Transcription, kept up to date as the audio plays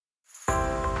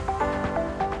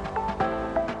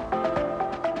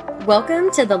Welcome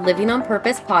to the Living on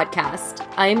Purpose podcast.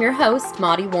 I am your host,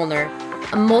 Maudie Woolner,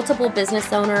 a multiple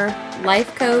business owner,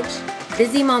 life coach,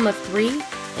 busy mom of 3,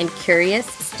 and curious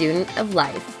student of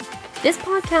life. This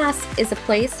podcast is a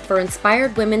place for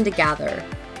inspired women to gather.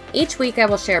 Each week I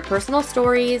will share personal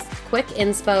stories, quick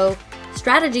inspo,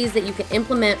 strategies that you can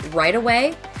implement right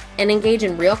away, and engage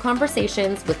in real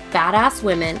conversations with badass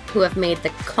women who have made the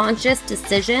conscious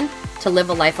decision to live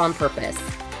a life on purpose.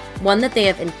 One that they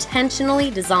have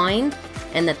intentionally designed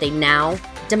and that they now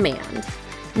demand.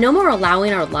 No more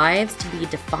allowing our lives to be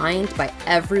defined by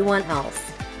everyone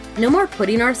else. No more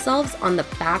putting ourselves on the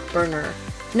back burner.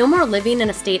 No more living in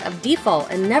a state of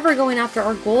default and never going after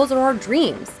our goals or our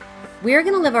dreams. We are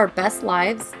going to live our best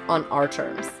lives on our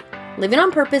terms. Living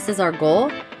on purpose is our goal,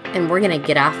 and we're going to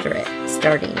get after it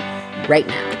starting right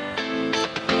now.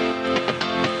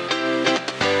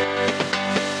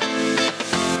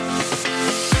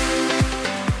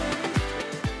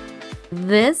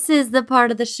 This is the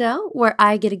part of the show where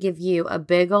I get to give you a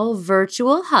big old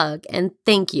virtual hug and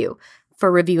thank you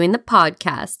for reviewing the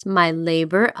podcast, my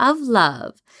labor of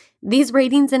love. These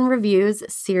ratings and reviews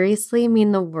seriously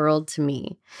mean the world to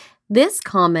me. This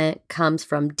comment comes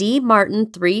from D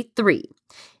Martin33.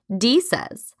 D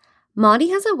says,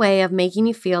 Maudie has a way of making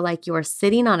you feel like you are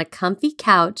sitting on a comfy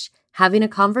couch having a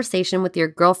conversation with your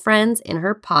girlfriends in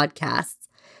her podcasts.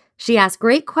 She asks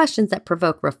great questions that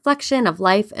provoke reflection of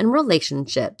life and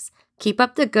relationships. Keep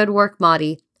up the good work,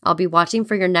 Maudie. I'll be watching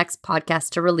for your next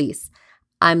podcast to release.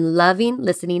 I'm loving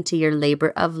listening to your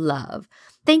labor of love.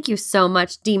 Thank you so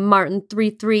much, D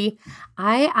Martin33.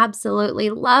 I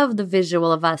absolutely love the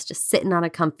visual of us just sitting on a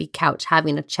comfy couch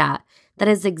having a chat. That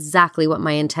is exactly what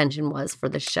my intention was for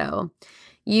the show.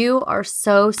 You are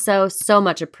so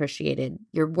much appreciated.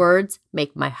 Your words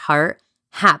make my heart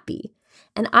happy.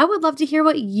 And I would love to hear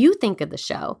what you think of the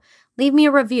show. Leave me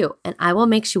a review, and I will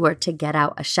make sure to get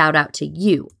out a shout out to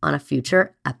you on a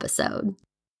future episode.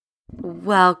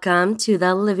 Welcome to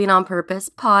the Living on Purpose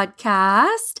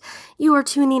podcast. You are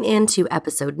tuning in to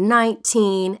episode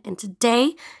 19, and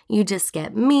today you just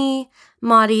get me,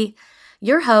 Maudie,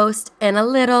 your host, and a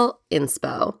little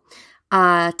inspo.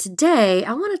 Today,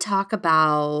 I want to talk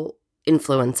about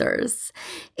influencers.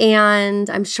 And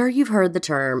I'm sure you've heard the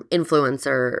term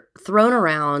influencer thrown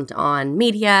around on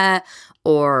media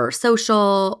or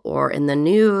social or in the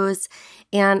news.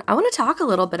 And I want to talk a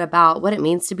little bit about what it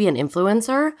means to be an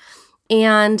influencer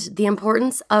and the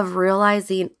importance of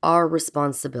realizing our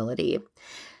responsibility.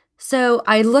 So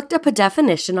I looked up a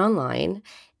definition online,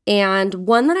 and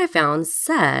one that I found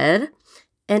said,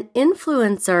 an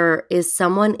influencer is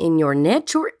someone in your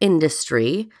niche or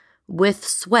industry with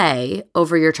sway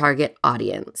over your target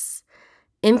audience.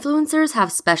 Influencers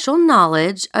have special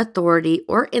knowledge, authority,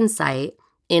 or insight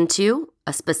into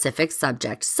a specific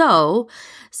subject. So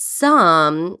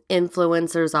some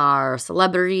influencers are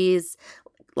celebrities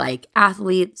like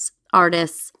athletes,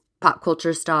 artists, pop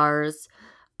culture stars,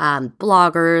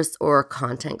 bloggers, or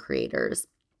content creators.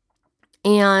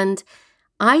 And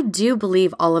I do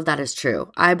believe all of that is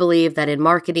true. I believe that in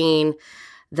marketing,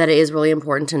 that it is really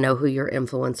important to know who your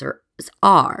influencers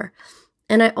are.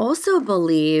 And I also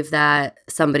believe that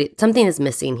something is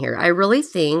missing here. I really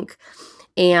think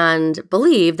and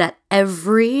believe that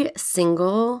every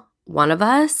single one of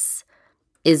us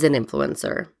is an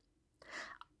influencer.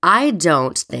 I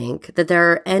don't think that there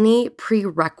are any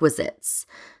prerequisites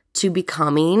to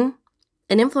becoming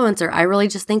an influencer. I really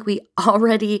just think we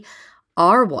already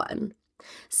are one.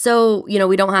 So,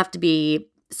 we don't have to be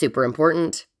super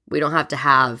important. We don't have to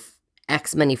have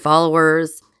X many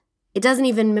followers. It doesn't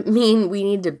even mean we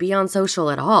need to be on social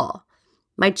at all.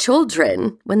 My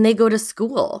children, when they go to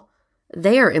school,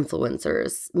 they are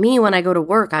influencers. Me, when I go to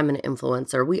work, I'm an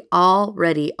influencer. We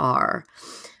already are.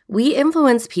 We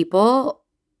influence people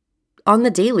on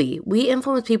the daily. We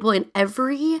influence people in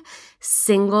every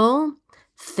single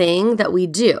thing that we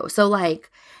do. So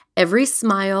like every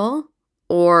smile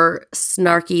or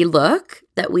snarky look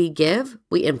that we give,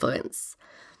 we influence.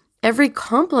 Every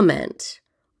compliment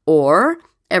or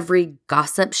every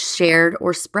gossip shared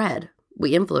or spread,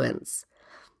 we influence.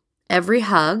 Every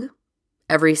hug,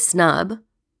 every snub,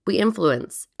 we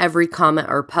influence. Every comment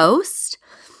or post,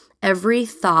 every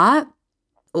thought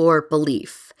or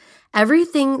belief.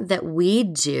 Everything that we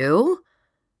do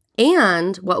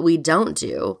and what we don't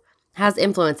do has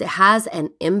influence. It has an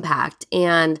impact.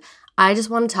 And I just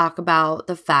want to talk about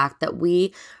the fact that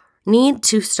we need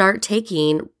to start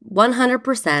taking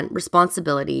 100%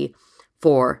 responsibility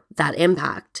for that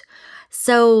impact.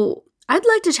 So I'd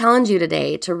like to challenge you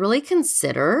today to really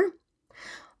consider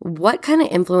what kind of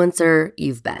influencer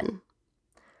you've been.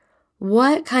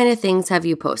 What kind of things have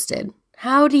you posted?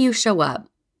 How do you show up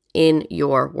in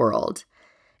your world?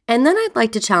 And then I'd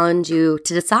like to challenge you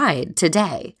to decide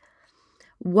today,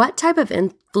 what type of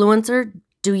influencer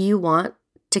do you want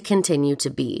to continue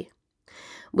to be?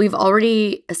 We've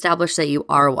already established that you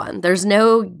are one. There's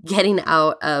no getting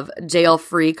out of jail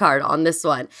free card on this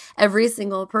one. Every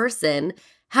single person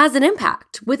has an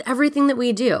impact with everything that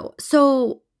we do.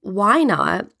 So why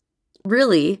not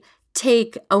really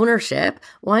take ownership?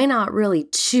 Why not really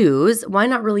choose? Why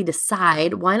not really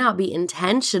decide? Why not be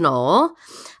intentional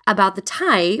about the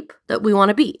type that we want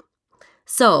to be?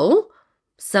 So,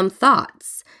 some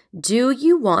thoughts. Do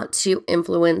you want to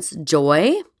influence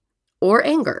joy or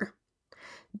anger?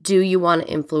 Do you want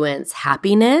to influence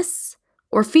happiness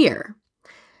or fear?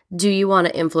 Do you want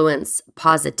to influence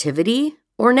positivity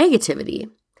or negativity?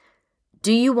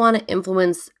 Do you want to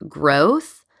influence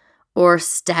growth or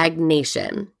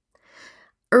stagnation?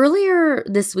 Earlier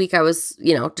this week, I was,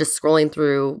 just scrolling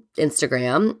through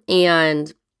Instagram,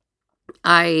 and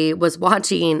I was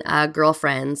watching a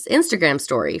girlfriend's Instagram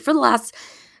story. For the last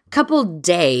couple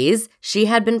days, she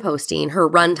had been posting her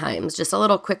run times, just a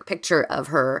little quick picture of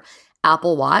her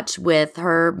Apple Watch with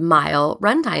her mile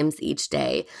run times each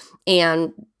day.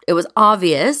 And it was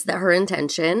obvious that her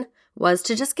intention was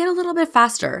to just get a little bit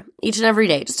faster each and every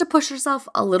day, just to push herself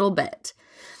a little bit.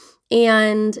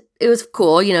 And it was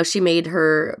cool. She made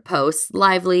her posts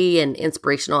lively and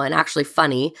inspirational and actually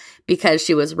funny because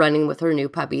she was running with her new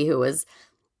puppy who was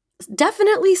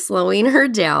definitely slowing her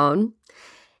down.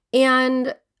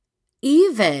 And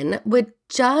even with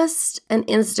just an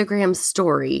Instagram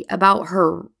story about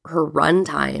her run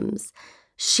times,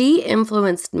 she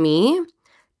influenced me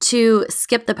to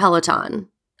skip the Peloton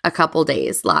a couple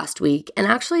days last week and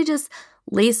actually just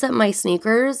lace up my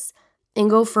sneakers and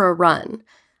go for a run.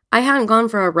 I hadn't gone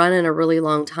for a run in a really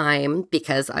long time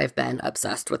because I've been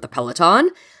obsessed with the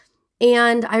Peloton.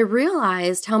 And I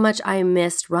realized how much I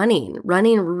missed running.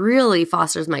 Running really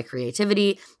fosters my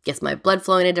creativity, gets my blood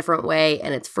flowing a different way,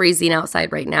 and it's freezing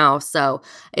outside right now. So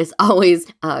it's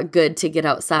always good to get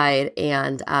outside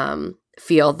and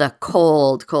feel the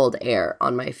cold, cold air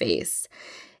on my face.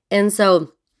 And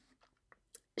so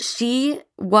she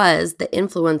was the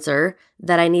influencer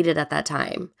that I needed at that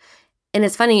time. And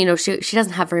it's funny, she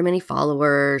doesn't have very many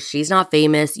followers. She's not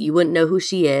famous. You wouldn't know who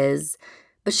she is.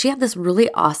 But she had this really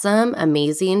awesome,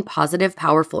 amazing, positive,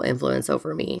 powerful influence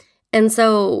over me. And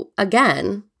so,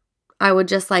 again, I would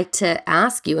just like to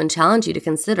ask you and challenge you to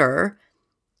consider,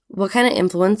 what kind of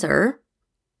influencer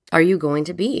are you going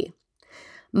to be?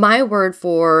 My word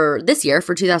for this year,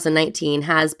 for 2019,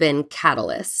 has been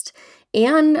catalyst.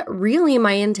 And really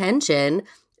my intention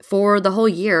for the whole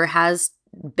year has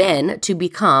been to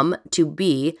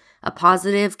be a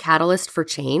positive catalyst for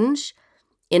change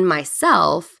in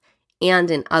myself and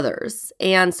in others.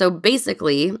 And so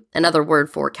basically, another word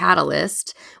for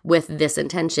catalyst with this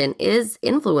intention is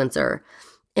influencer.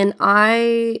 And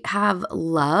I have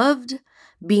loved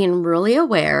being really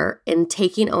aware and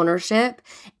taking ownership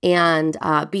and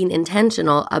being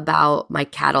intentional about my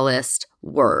catalyst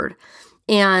word.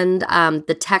 And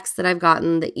the texts that I've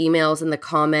gotten, the emails and the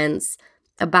comments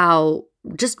about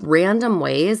just random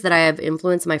ways that I have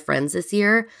influenced my friends this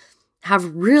year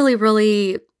have really,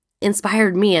 really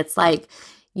inspired me. It's like,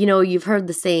 you've heard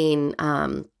the saying,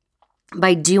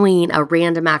 by doing a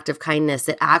random act of kindness,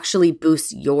 it actually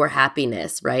boosts your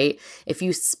happiness, right? If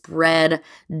you spread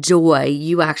joy,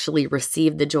 you actually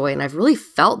receive the joy. And I've really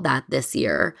felt that this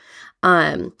year.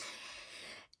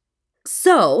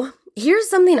 So here's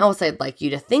something else I'd like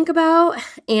you to think about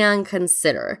and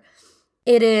consider.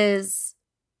 It is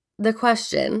the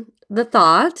question, the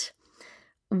thought,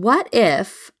 what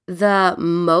if the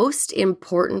most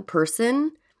important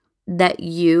person that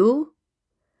you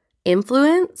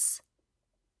influence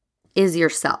is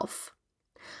yourself?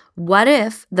 What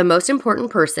if the most important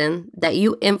person that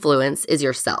you influence is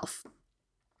yourself?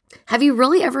 Have you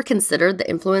really ever considered the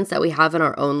influence that we have in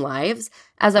our own lives?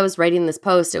 As I was writing this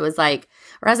post, it was like,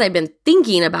 or as I've been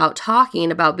thinking about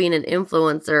talking about being an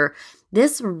influencer,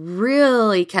 this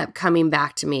really kept coming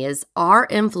back to me is our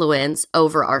influence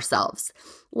over ourselves.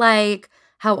 Like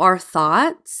how our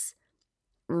thoughts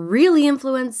really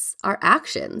influence our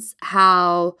actions,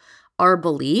 how our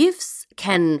beliefs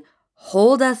can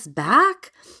hold us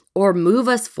back or move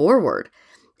us forward,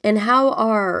 and how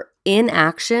our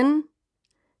inaction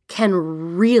can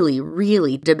really,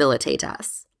 really debilitate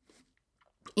us.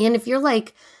 And if you're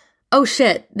like, oh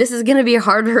shit, this is going to be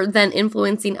harder than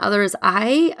influencing others,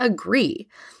 I agree.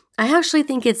 I actually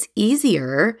think it's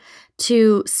easier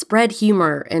to spread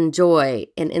humor and joy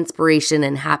and inspiration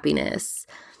and happiness.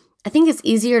 I think it's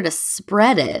easier to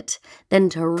spread it than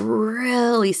to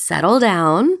really settle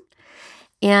down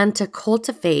and to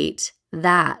cultivate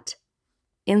that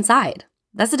inside.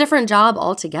 That's a different job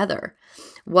altogether.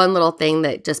 One little thing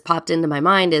that just popped into my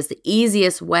mind is the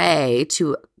easiest way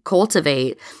to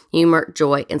cultivate humor,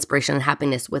 joy, inspiration, and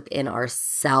happiness within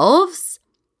ourselves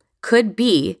could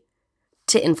be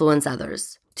to influence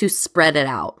others, to spread it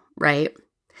out, right?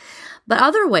 But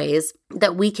other ways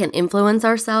that we can influence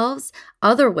ourselves,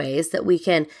 other ways that we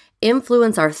can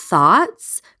influence our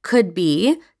thoughts could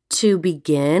be to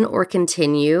begin or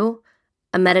continue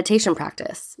a meditation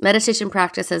practice. Meditation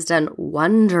practice has done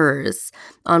wonders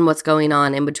on what's going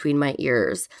on in between my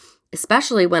ears,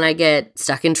 especially when I get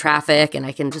stuck in traffic and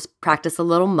I can just practice a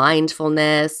little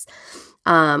mindfulness.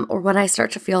 Or when I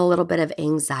start to feel a little bit of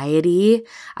anxiety,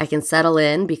 I can settle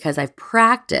in because I've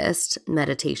practiced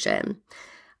meditation.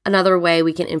 Another way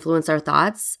we can influence our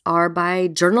thoughts are by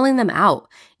journaling them out.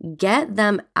 Get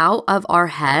them out of our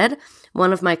head.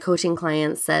 One of my coaching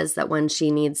clients says that when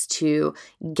she needs to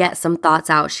get some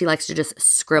thoughts out, she likes to just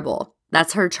scribble.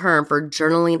 That's her term for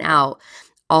journaling out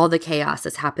all the chaos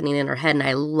that's happening in her head. And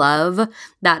I love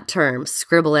that term,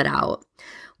 scribble it out.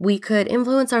 We could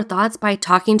influence our thoughts by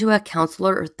talking to a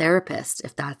counselor or therapist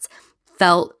if that's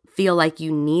feel like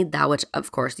you need that, which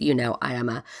of course, you know, I am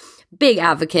a big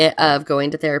advocate of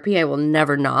going to therapy. I will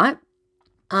never not.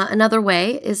 Another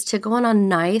way is to go on a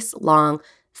nice, long,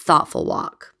 thoughtful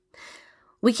walk.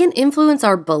 We can influence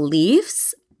our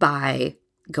beliefs by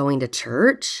going to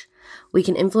church. We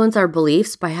can influence our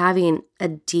beliefs by having a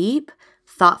deep,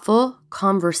 thoughtful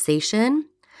conversation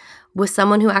with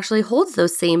someone who actually holds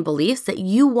those same beliefs that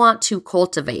you want to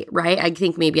cultivate, right? I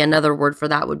think maybe another word for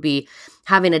that would be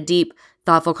having a deep,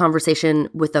 thoughtful conversation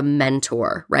with a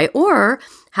mentor, right? Or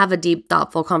have a deep,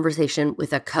 thoughtful conversation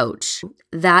with a coach.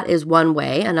 That is one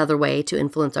way, another way to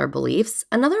influence our beliefs.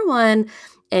 Another one,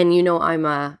 and you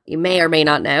know, you may or may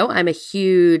not know, I'm a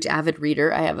huge avid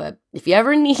reader. If you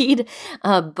ever need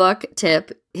a book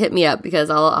tip, hit me up because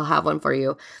I'll have one for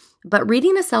you. But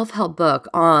reading a self-help book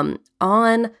on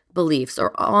beliefs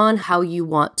or on how you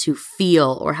want to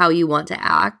feel or how you want to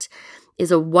act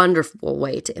is a wonderful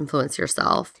way to influence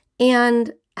yourself.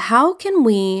 And how can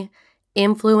we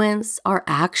influence our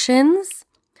actions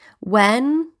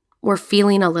when we're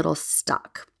feeling a little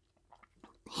stuck?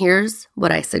 Here's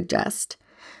what I suggest.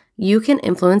 You can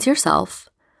influence yourself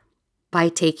by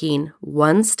taking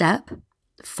one step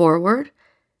forward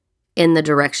in the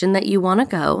direction that you want to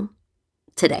go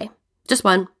today. Just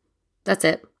one. That's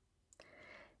it.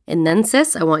 And then,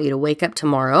 sis, I want you to wake up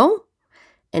tomorrow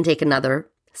and take another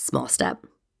small step.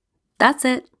 That's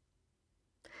it.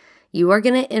 You are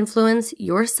going to influence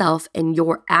yourself and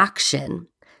your action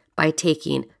by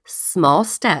taking small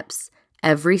steps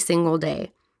every single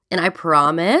day. And I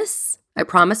promise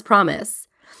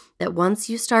that once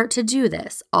you start to do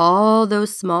this, all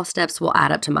those small steps will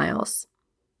add up to miles.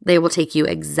 They will take you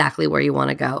exactly where you want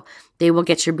to go. They will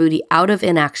get your booty out of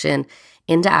inaction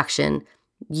into action.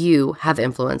 You have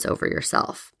influence over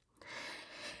yourself.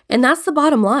 And that's the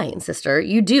bottom line, sister.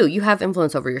 You have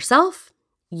influence over yourself.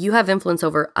 You have influence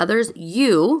over others.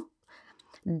 You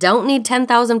don't need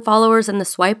 10,000 followers and the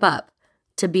swipe up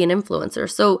to be an influencer.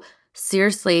 So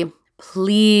seriously,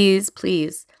 please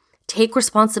take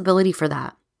responsibility for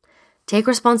that. Take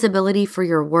responsibility for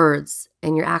your words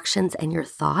and your actions and your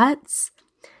thoughts.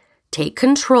 Take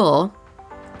control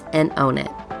and own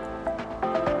it.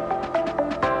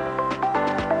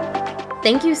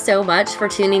 Thank you so much for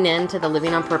tuning in to the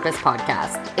Living on Purpose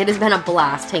podcast. It has been a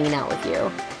blast hanging out with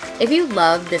you. If you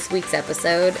loved this week's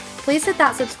episode, please hit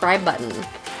that subscribe button.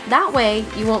 That way,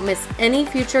 you won't miss any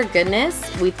future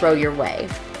goodness we throw your way.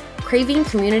 Craving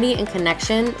community and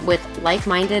connection with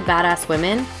like-minded badass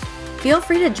women? Feel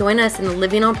free to join us in the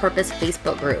Living on Purpose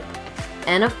Facebook group.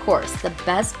 And of course, the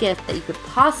best gift that you could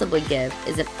possibly give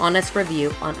is an honest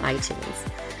review on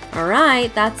iTunes. All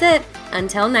right, that's it.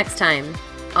 Until next time,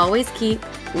 always keep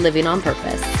living on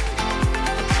purpose.